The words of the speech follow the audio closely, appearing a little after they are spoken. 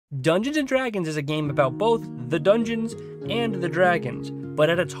Dungeons & Dragons is a game about both the dungeons and the dragons, but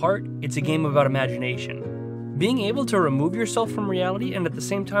at its heart, it's a game about imagination. Being able to remove yourself from reality and at the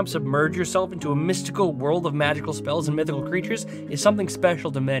same time submerge yourself into a mystical world of magical spells and mythical creatures is something special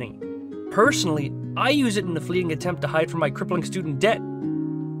to many. Personally, I use it in a fleeting attempt to hide from my crippling student debt.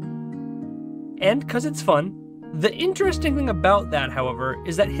 And because it's fun. The interesting thing about that, however,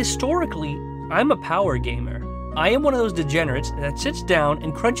 is that historically, I'm a power gamer. I am one of those degenerates that sits down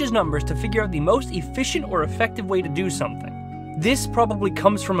and crunches numbers to figure out the most efficient or effective way to do something. This probably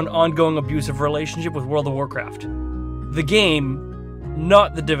comes from an ongoing abusive relationship with World of Warcraft. The game,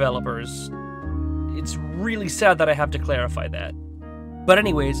 not the developers. It's really sad that I have to clarify that. But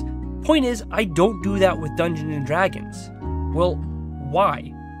anyways, point is, I don't do that with Dungeons & Dragons. Well,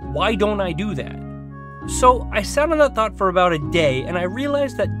 why? Why don't I do that? So I sat on that thought for about a day, and I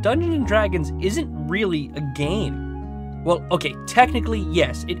realized that Dungeons & Dragons isn't really a game. Well, okay, technically,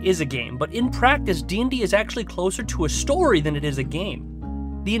 yes, it is a game, but in practice, D&D is actually closer to a story than it is a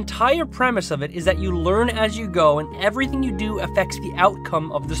game. The entire premise of it is that you learn as you go, and everything you do affects the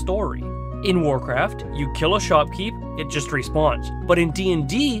outcome of the story. In Warcraft, you kill a shopkeep, it just respawns. But in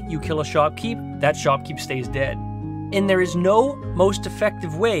D&D, you kill a shopkeep, that shopkeep stays dead. And there is no most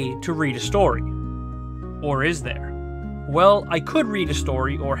effective way to read a story. Or is there? Well, I could read a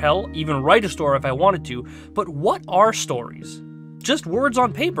story, or hell, even write a story if I wanted to, but what are stories? Just words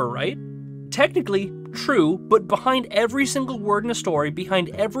on paper, right? Technically, true, but behind every single word in a story, behind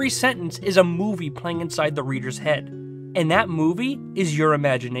every sentence, is a movie playing inside the reader's head. And that movie is your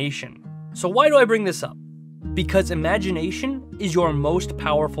imagination. So why do I bring this up? Because imagination is your most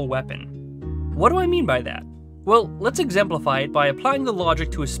powerful weapon. What do I mean by that? Well, let's exemplify it by applying the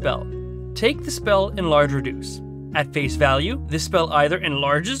logic to a spell. Take the spell Enlarge Reduce. At face value, this spell either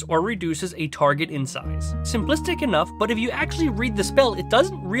enlarges or reduces a target in size. Simplistic enough, but if you actually read the spell, it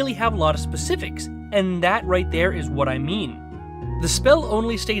doesn't really have a lot of specifics, and that right there is what I mean. The spell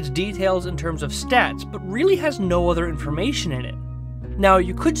only states details in terms of stats, but really has no other information in it. Now,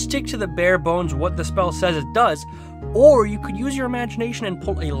 you could stick to the bare bones what the spell says it does, or you could use your imagination and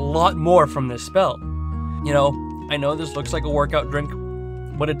pull a lot more from this spell. You know, I know this looks like a workout drink,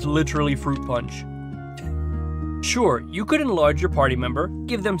 but it's literally fruit punch. Sure, you could enlarge your party member,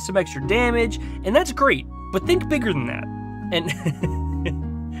 give them some extra damage, and that's great, but think bigger than that. And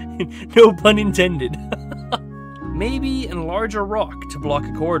no pun intended. Maybe enlarge a rock to block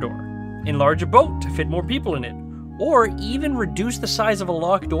a corridor, enlarge a boat to fit more people in it, or even reduce the size of a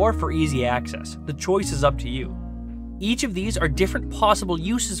locked door for easy access. The choice is up to you. Each of these are different possible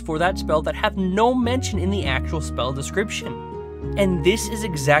uses for that spell that have no mention in the actual spell description. And this is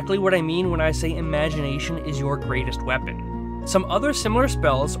exactly what I mean when I say imagination is your greatest weapon. Some other similar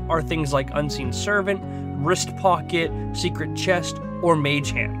spells are things like Unseen Servant, Wrist Pocket, Secret Chest, or Mage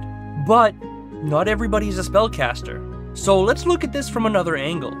Hand. But not everybody is a spellcaster. So let's look at this from another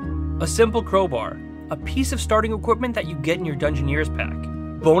angle. A simple crowbar, a piece of starting equipment that you get in your Dungeoneer's pack.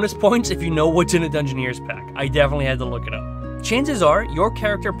 Bonus points if you know what's in a Dungeoneer's pack. I definitely had to look it up. Chances are your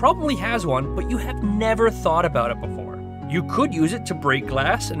character probably has one, but you have never thought about it before. You could use it to break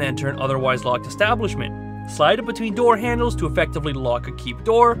glass and enter an otherwise locked establishment, slide it between door handles to effectively lock a keep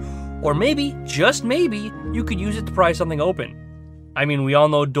door, or maybe, just maybe, you could use it to pry something open. I mean, we all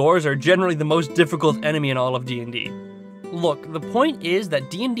know doors are generally the most difficult enemy in all of D&D. Look, the point is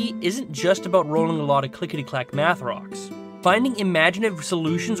that D&D isn't just about rolling a lot of clickety-clack math rocks. Finding imaginative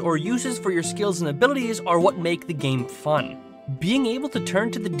solutions or uses for your skills and abilities are what make the game fun. Being able to turn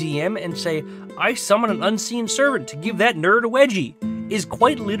to the DM and say, I summon an unseen servant to give that nerd a wedgie, is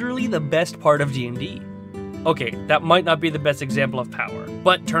quite literally the best part of D&D. Okay, that might not be the best example of power,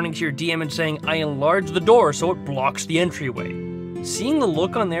 but turning to your DM and saying, I enlarge the door so it blocks the entryway. Seeing the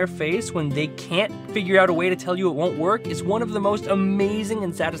look on their face when they can't figure out a way to tell you it won't work is one of the most amazing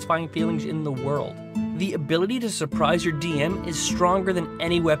and satisfying feelings in the world. The ability to surprise your DM is stronger than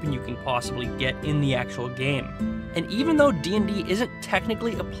any weapon you can possibly get in the actual game. And even though D&D isn't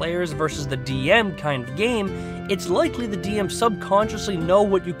technically a players versus the DM kind of game, it's likely the DM subconsciously know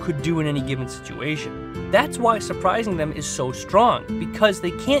what you could do in any given situation. That's why surprising them is so strong, because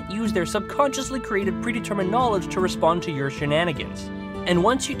they can't use their subconsciously created predetermined knowledge to respond to your shenanigans. And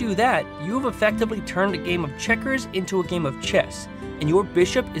once you do that, you have effectively turned a game of checkers into a game of chess, and your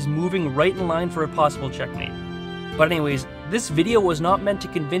bishop is moving right in line for a possible checkmate. But anyways, this video was not meant to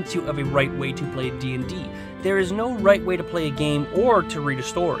convince you of a right way to play D&D. There is no right way to play a game or to read a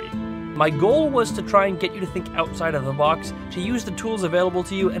story. My goal was to try and get you to think outside of the box, to use the tools available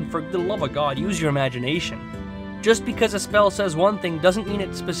to you, and for the love of God, use your imagination. Just because a spell says one thing doesn't mean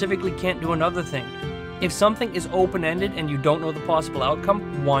it specifically can't do another thing. If something is open-ended and you don't know the possible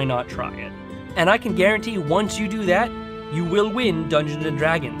outcome, why not try it? And I can guarantee once you do that, you will win Dungeons &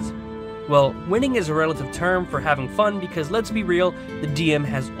 Dragons. Well, winning is a relative term for having fun because let's be real, the DM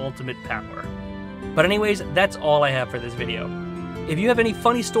has ultimate power. But anyways, that's all I have for this video. If you have any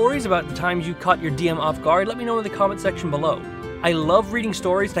funny stories about the times you caught your DM off guard, let me know in the comment section below. I love reading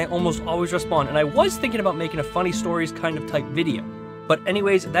stories and I almost always respond, and I was thinking about making a funny stories kind of type video. But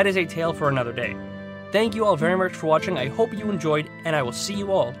anyways, that is a tale for another day. Thank you all very much for watching, I hope you enjoyed, and I will see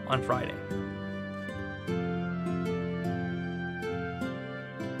you all on Friday.